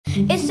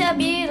It's a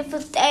beautiful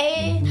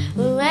day.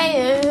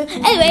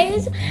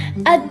 Anyways,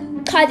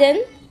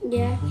 Kaiden.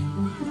 Yeah.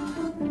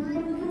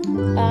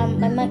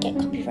 I might get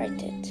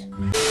copyrighted.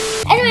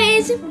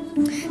 Anyways,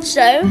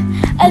 so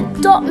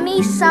adopt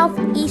me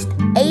Southeast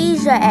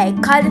Asia egg.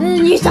 Kaiden is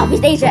a new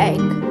Southeast Asia egg.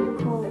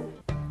 Oh.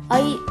 Are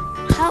you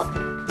how?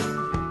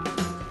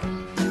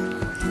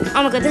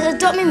 Oh my god, this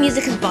adopt me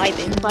music is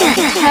vibing, but I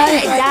can turn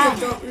it down.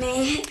 Adopt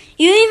me.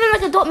 You don't even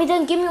like adopt me,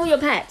 then give me all your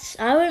pets.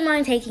 I wouldn't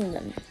mind taking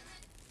them.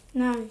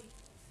 No.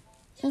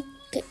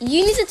 Okay.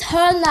 You need to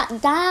turn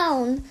that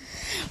down.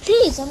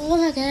 Please, I'm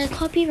gonna get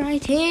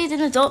copyrighted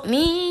and adopt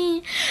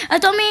me.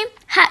 Adopt me,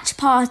 hatch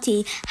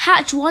party.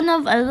 Hatch one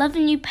of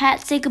 11 new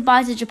pets, say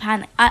goodbye to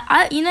Japan.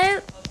 You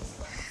know,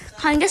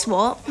 and guess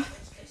what?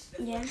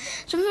 Yeah.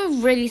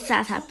 Something really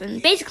sad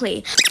happened.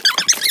 Basically,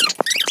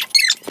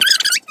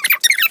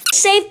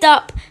 saved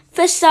up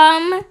for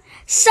some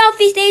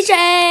Southeast Asia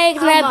eggs.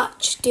 How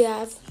much do you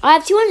have? I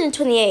have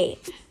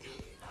 228.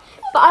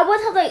 But I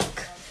would have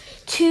like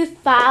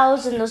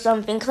 2,000 or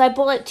something because I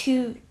bought like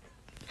 2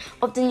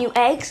 of the new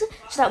eggs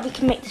so that we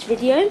can make this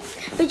video.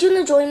 But do you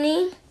want to join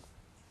me?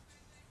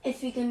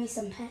 If you give me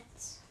some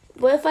pets.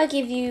 What if I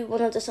give you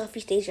one of the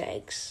Southeast Asia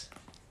eggs?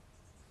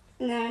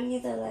 No, I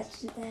need a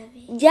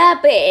legendary. Yeah,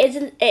 but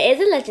it is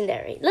a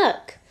legendary.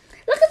 Look,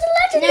 it's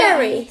a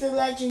legendary. No, it's a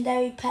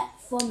legendary pet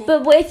from it.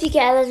 But what if you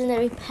get a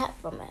legendary pet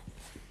from it?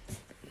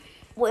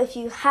 What if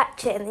you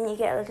hatch it and then you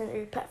get a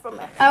legendary pet from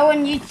it? I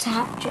want you to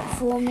hatch it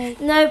for me.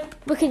 No,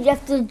 because you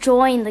have to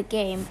join the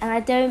game, and I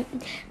don't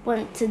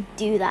want to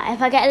do that.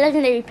 If I get a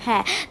legendary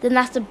pet, then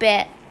that's a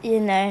bit, you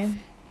know,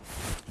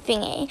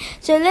 thingy.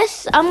 So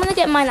I'm gonna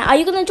get mine. Are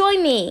you gonna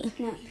join me?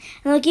 No.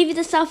 And I'll give you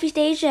the Southeast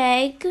Asia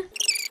egg.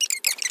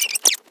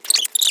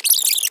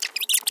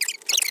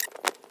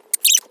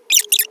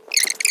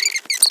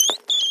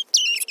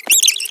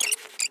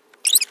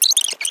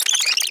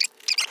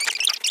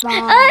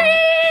 Wow.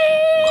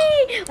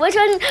 Hey! Which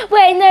one?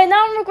 Wait, no,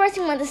 now I'm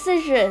regretting my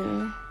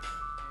decision.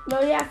 No,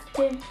 you have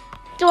to.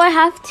 Do I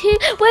have to?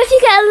 What if you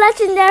get a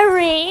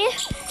legendary?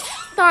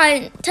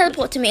 Fine,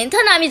 teleport to me and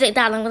turn that music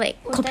down. I'm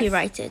like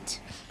copyrighted.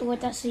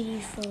 What that's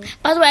useful.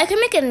 By the way, I can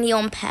make a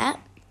neon pet.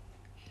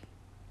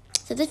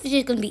 So this video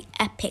is gonna be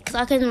epic. So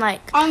I can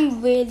like.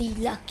 I'm really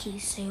lucky,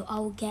 so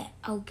I'll get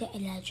a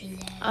legendary.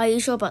 Are you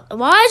sure about?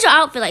 Why is your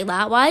outfit like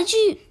that? Why did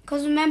you?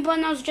 Because remember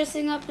when I was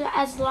dressing up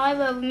as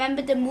Lyra?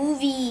 Remember the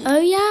movie? Oh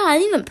yeah, I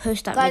didn't even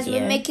post that Guys,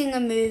 video. we're making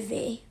a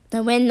movie.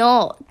 No, we're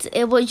not.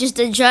 It was just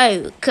a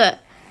joke.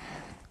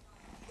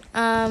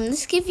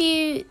 Let's give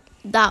you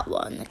that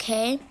one,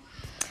 okay?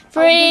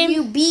 I'll give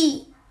you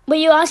B. Were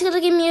you asking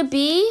to give me a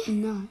B?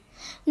 No.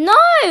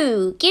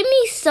 No, give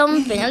me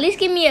something. At least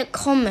give me a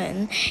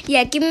common.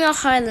 Yeah, give me a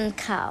Highland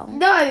cow.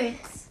 No.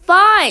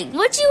 Fine.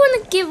 What do you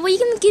want to give? What are you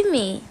going to give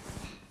me?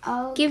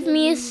 I'll Give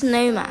me a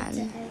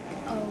snowman.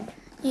 Oh.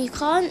 You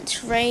can't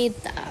trade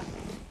that.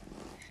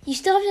 You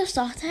still have your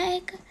starter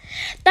egg?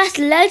 That's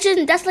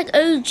legend. That's like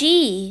OG.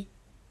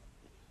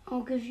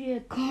 I'll give you a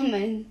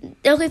common.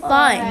 Okay,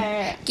 fine.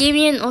 Alright. Give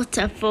me an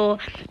otter for...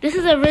 This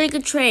is a really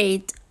good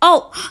trade.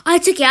 Oh, I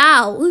took it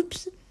out.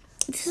 Oops.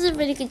 This is a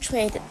really good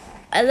trade.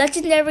 A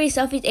legendary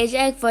Southeast Asia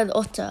egg for an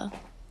otter.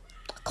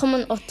 A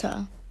common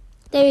otter.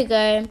 There we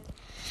go.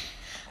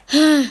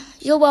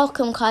 You're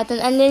welcome,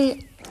 Kaiden. And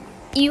then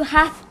you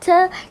have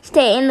to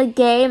stay in the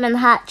game and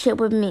hatch it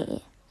with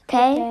me.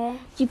 Okay?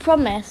 You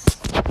promise?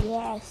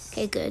 Yes.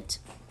 Okay, good.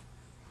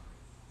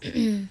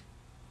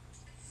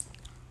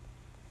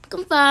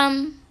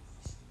 Confirm.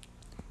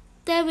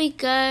 There we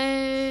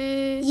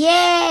go.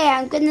 Yeah,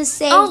 I'm gonna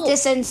save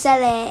this and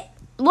sell it.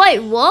 Wait,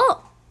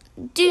 what?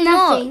 Do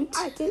Nothing.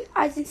 not.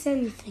 I didn't say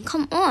anything.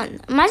 Come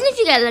on. Imagine if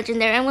you get a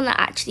legendary, I'm gonna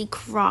actually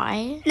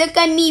cry. Look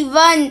at me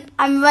run.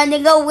 I'm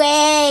running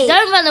away.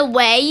 Don't run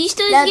away. You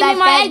still Lord, give me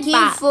my thank egg you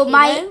back. for you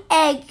my know?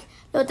 egg.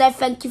 Lord, I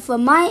thank you for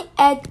my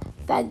egg.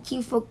 Thank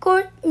you for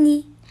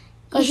Courtney.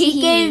 Because he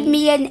gave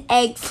me an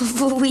egg for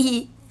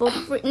free. For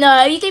free.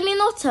 No, you gave me an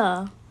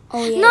otter.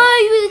 Oh, yeah. No,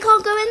 you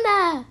can't go in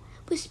there.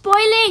 We're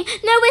spoiling.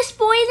 No, we're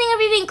spoiling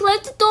everything.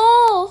 Close the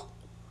door.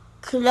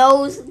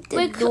 Close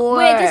the door.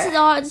 Wait,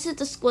 this is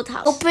the squad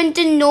house. Open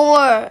the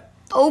door.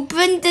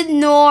 Open the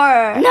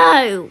door.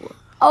 No.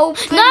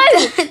 Open No.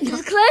 the door.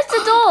 Just close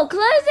the door.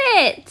 Close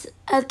it.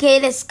 Okay,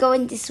 let's go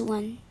in this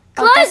one.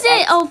 Close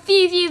it. Oh,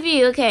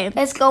 view. Okay.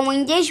 Let's go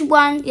in this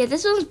one. Yeah,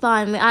 this one's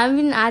fine. I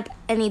didn't add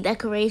any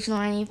decoration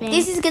or anything.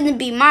 This is going to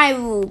be my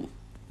room.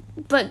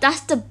 But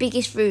that's the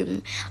biggest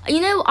room. You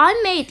know,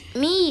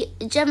 me,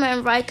 Gemma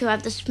and Raiko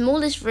have the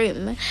smallest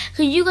room.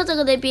 Because you guys are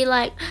going to be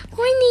like,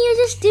 Courtney, you're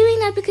just doing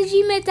that because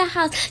you made the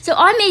house. So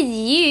I made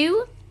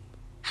you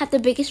have the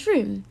biggest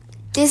room.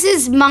 This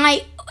is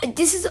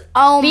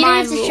all But you my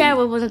have to room. share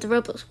with one of the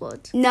Roblox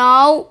squad.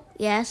 No.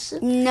 Yes.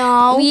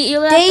 No.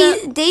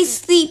 They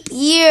sleep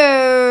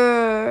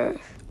here.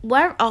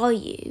 Where are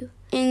you?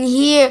 In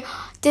here.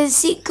 The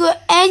secret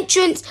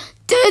entrance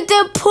to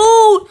the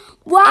pool.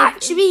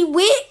 Watch me.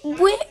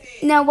 Wait.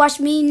 Now watch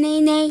me,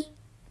 Nene.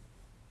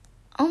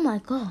 Oh my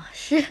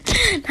gosh.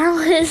 That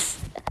was...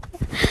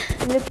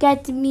 Look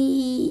at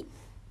me.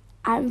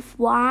 I'm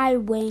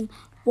flying.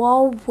 Wowing.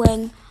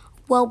 Wowing.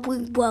 Whoa.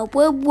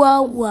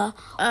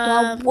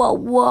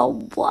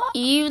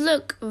 You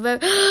look very...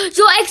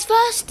 Your egg's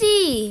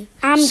thirsty.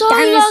 I'm so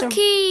dinosaur.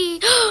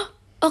 lucky.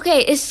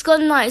 Okay, it's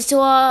gone night, so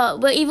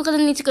we're either going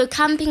to need to go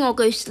camping or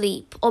go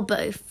sleep, or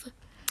both.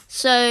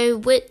 So,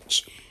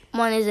 which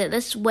one is it?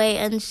 Let's wait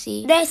and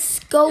see.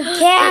 Let's go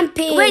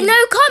camping. Wait,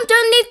 no, come,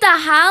 don't leave the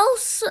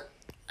house.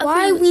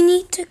 Why we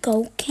need to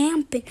go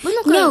camping? We're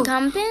not going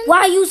camping. Why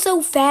are you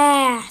so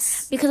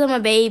fast? Because I'm a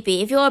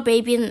baby. If you're a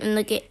baby in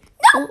the game...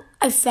 No,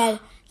 I fell.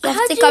 You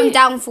have to come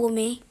down for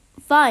me.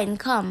 Fine,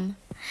 come.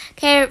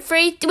 Okay,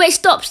 3... Wait,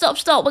 stop. We're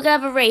going to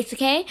have a race,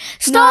 okay?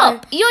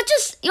 Stop. No. You're a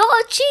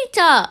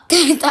cheater.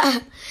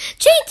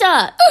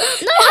 Cheater.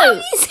 No. How are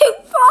you so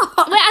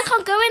fast? Wait, I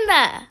can't go in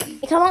there.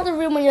 You come out the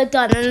room when you're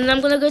done, and then I'm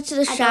going to go to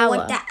the shower.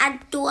 I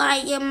don't want to I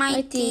am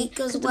mighty,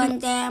 because one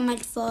day I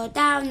might fall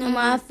down on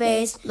my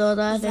face. Lord,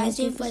 I Thank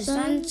you for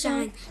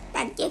sunshine.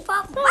 Thank you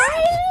for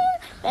fire.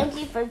 Thank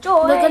you for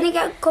joy. We're going to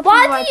get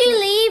Why did you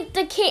leave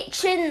the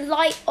kitchen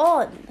light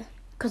on?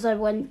 Because I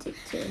wanted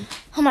to.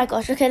 Oh my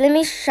gosh, okay, let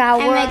me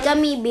shower. I'm a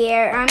gummy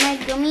bear.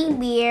 Gummy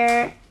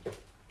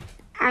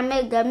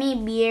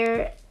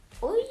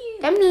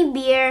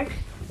bear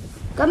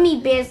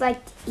Gummy bears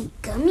like to eat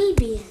gummy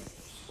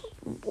bears.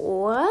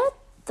 What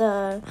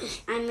the?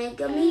 I'm a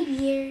gummy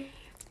bear.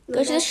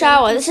 Go to the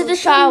shower. This is the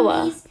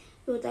shower.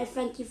 Lord, I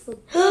thank you for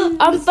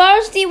I'm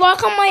thirsty. Why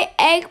can't my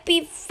egg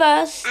be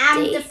thirsty?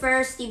 I'm the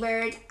thirsty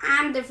bird.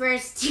 I'm the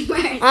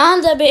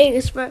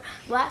biggest bird.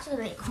 Well,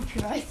 actually, they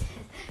copyrighted.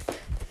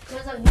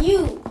 Because of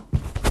you.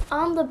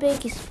 I'm the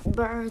biggest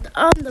bird.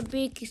 I'm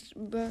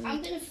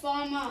gonna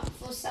farm up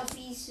for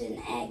Southeastern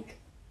egg.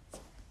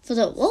 For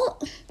the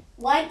what?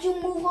 Why'd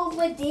you move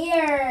over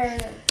there?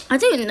 I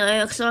don't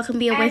know, so I can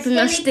be away from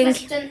the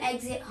stink. An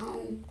exit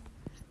home.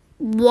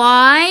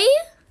 Why?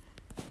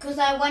 Because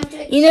I want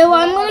to. You know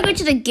what? I'm gonna go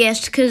to the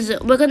gift because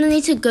we're gonna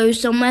need to go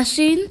somewhere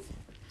soon.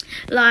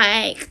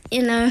 Like,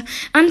 you know,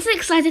 I'm so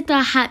excited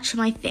to hatch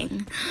my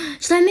thing.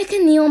 Should I make a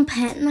neon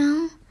pet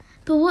now?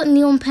 But what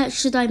neon pet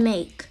should I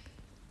make?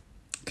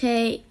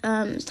 Okay,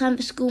 it's time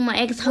for school. My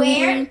egg's hungry.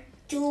 Where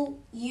do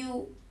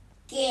you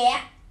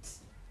get?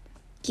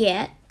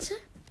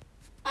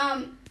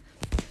 I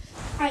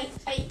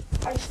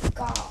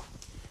forgot.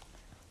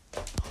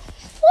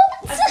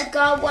 What? I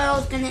forgot what I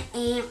was gonna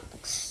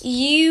ask.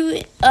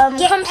 You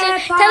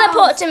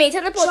teleport to me.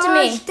 Charge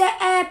the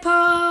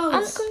AirPods.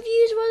 I'm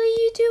confused. What are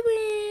you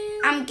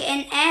doing? I'm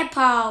getting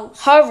AirPods.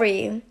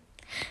 Hurry.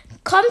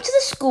 Come to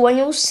the school and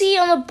you'll see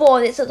on the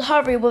board it says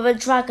hurry with a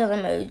dragon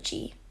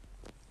emoji.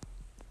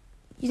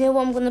 You know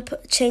what I'm gonna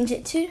change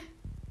it to?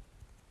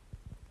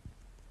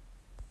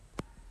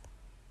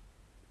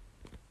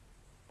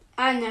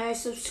 I know,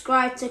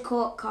 subscribe to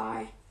Court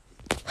Kai.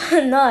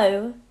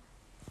 No.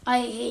 I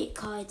hate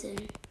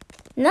Kaiden.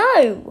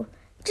 No.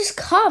 Just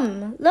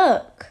come.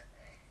 Look.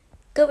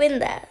 Go in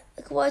there.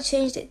 Look what I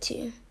changed it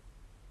to.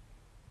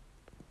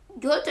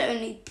 You're the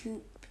only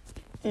poop.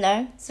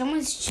 No.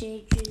 Someone's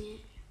changing it.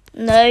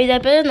 No, they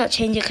better not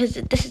change it because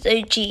this is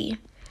OG.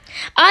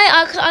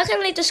 I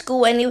can leave the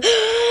school and you...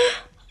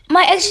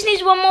 My ex just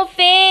needs one more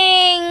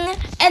thing.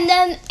 And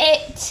then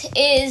it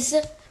is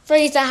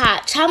ready to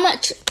hatch. How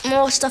much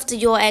more stuff do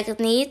your egg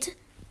need?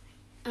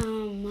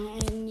 My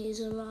egg needs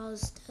a lot of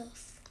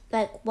stuff.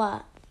 Like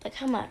what? Like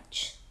how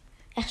much?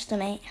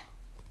 Estimate.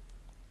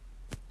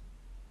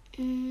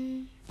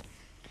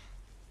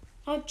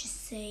 I'll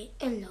just say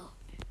a lot.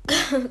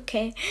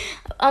 Okay.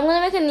 I'm going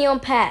to make a neon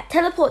pet.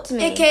 Teleport to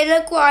me. Okay,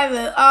 look what I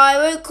wrote. I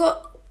wrote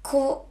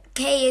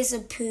K is a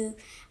poo.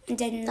 And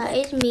then that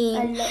is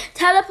me.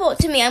 Teleport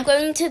to me. I'm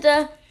going to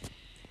the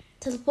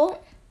teleport.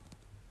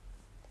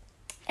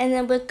 And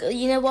then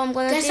you know what I'm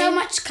going to do? Guess how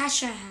much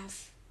cash I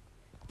have.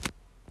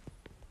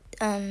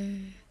 I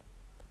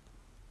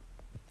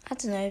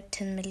don't know,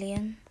 10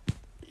 million.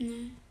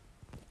 No.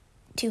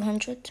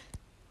 200.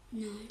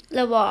 No.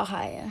 Lower or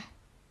higher?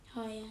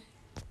 Higher.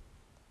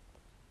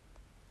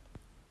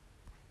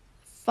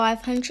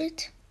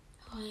 500.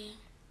 Higher.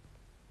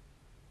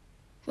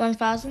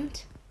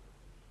 1,000.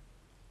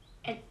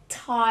 A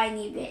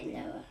tiny bit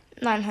lower.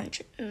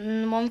 900.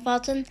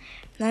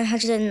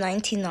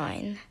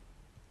 1,999.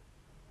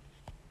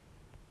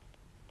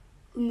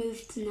 We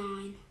moved to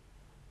 9.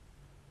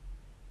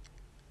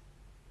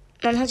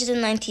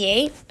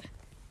 998.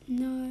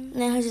 No.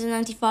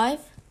 995.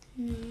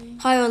 No.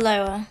 Higher or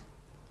lower?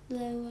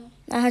 Lower.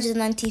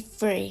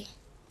 993.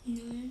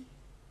 No.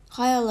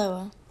 Higher or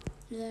lower?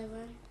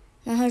 Lower.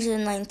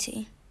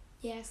 990.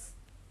 Yes.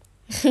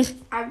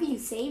 I've been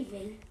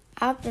saving.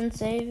 I've been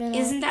saving.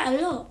 Isn't that a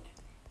lot?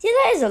 Yeah,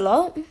 that is a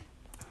lot.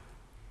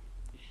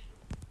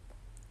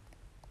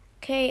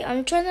 Okay,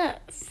 I'm trying to...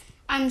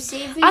 I'm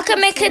saving. I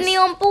can make a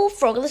neon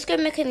bullfrog. Let's go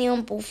make a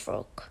neon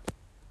bullfrog.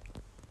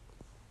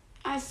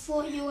 I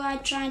thought you were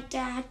trying to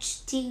hatch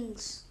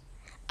things.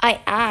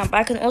 I am, but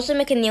I can also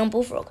make a neon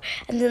bullfrog.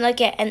 And then I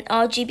get an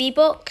RGB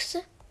box.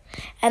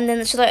 And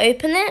then should I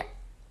open it?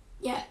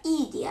 Yeah,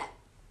 idiot.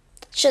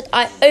 Should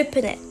I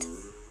open it?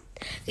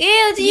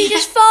 Ew, did you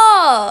just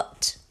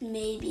fart?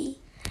 Maybe.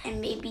 And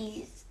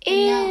maybe.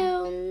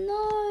 Ew,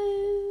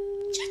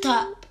 no. Shut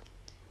up.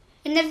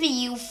 Whenever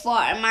you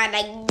fart, am I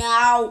like,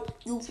 no,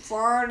 you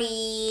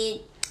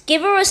farted.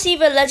 Give or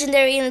receive a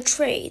legendary in a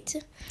trade.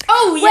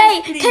 Oh,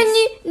 yes, Wait, please. can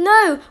you?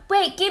 No,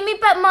 wait. Give me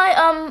back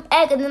my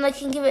egg, and then I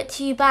can give it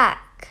to you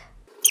back.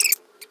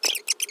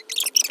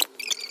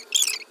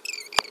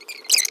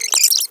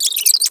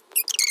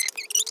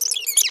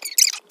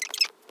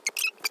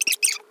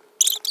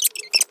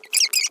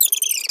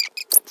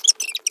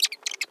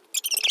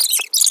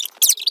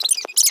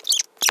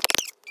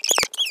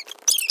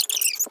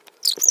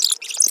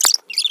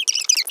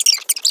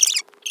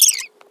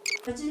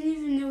 I don't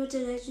even know what the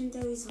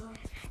legendaries are.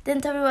 Then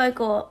tell me what I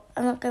got.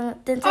 I'm not gonna.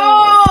 Then tell me.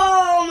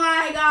 Oh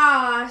my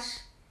gosh.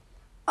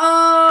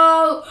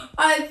 Oh,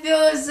 I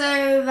feel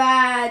so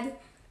bad.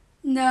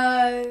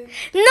 No.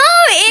 No,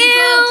 gotta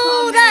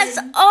ew, that's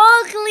comment.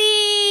 ugly.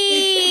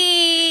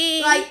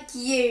 Like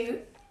you.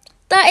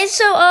 That is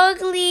so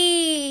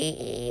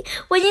ugly.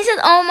 When you said,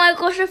 "Oh my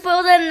gosh," I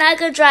thought the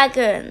Naga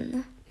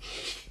Dragon.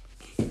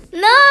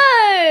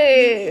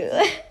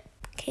 No.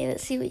 Okay,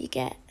 let's see what you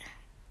get.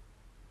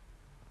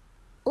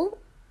 Oh,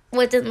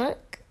 what didn't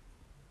look?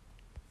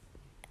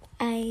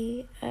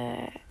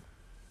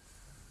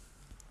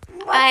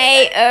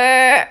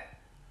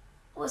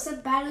 What's a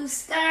battle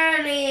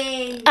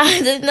sterling?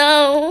 I don't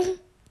know.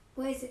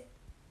 What is it?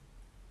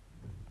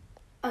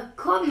 A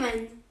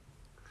common.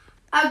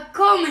 A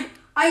common.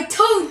 I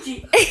told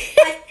you.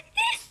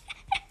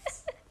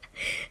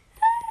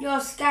 You're a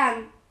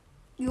scam.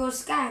 You're a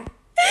scam.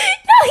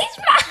 No, he's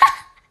mad.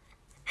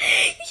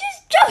 You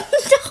just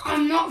jumped off.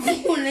 I'm not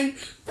falling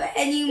for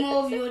any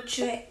more of your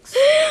tricks.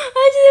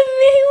 I didn't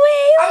mean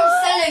wait. I'm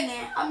selling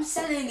it. I'm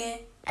selling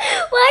it.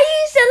 Why are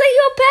you selling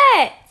your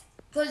pet?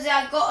 Because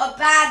I got a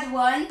bad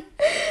one.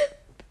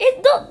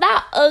 It's not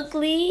that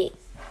ugly.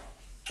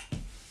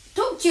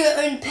 Talk to your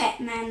own pet,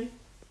 man.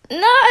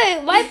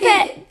 No, my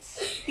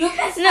pets. Your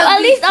pet's No,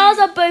 at least ours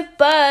are both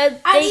birds.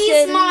 At They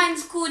least can-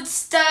 mine's called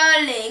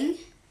Sterling.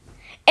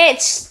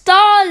 It's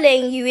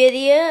Starling, you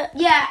idiot.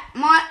 Yeah,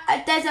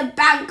 there's a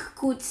bank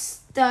called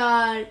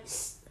Starling.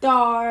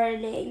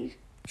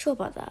 Sure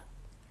about that.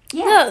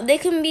 Yeah. Look, they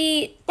can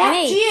be That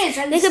mates. cheers,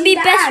 have They you can seen be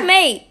the best ad?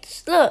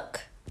 mates.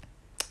 Look.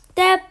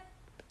 They're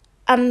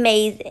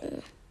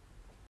amazing.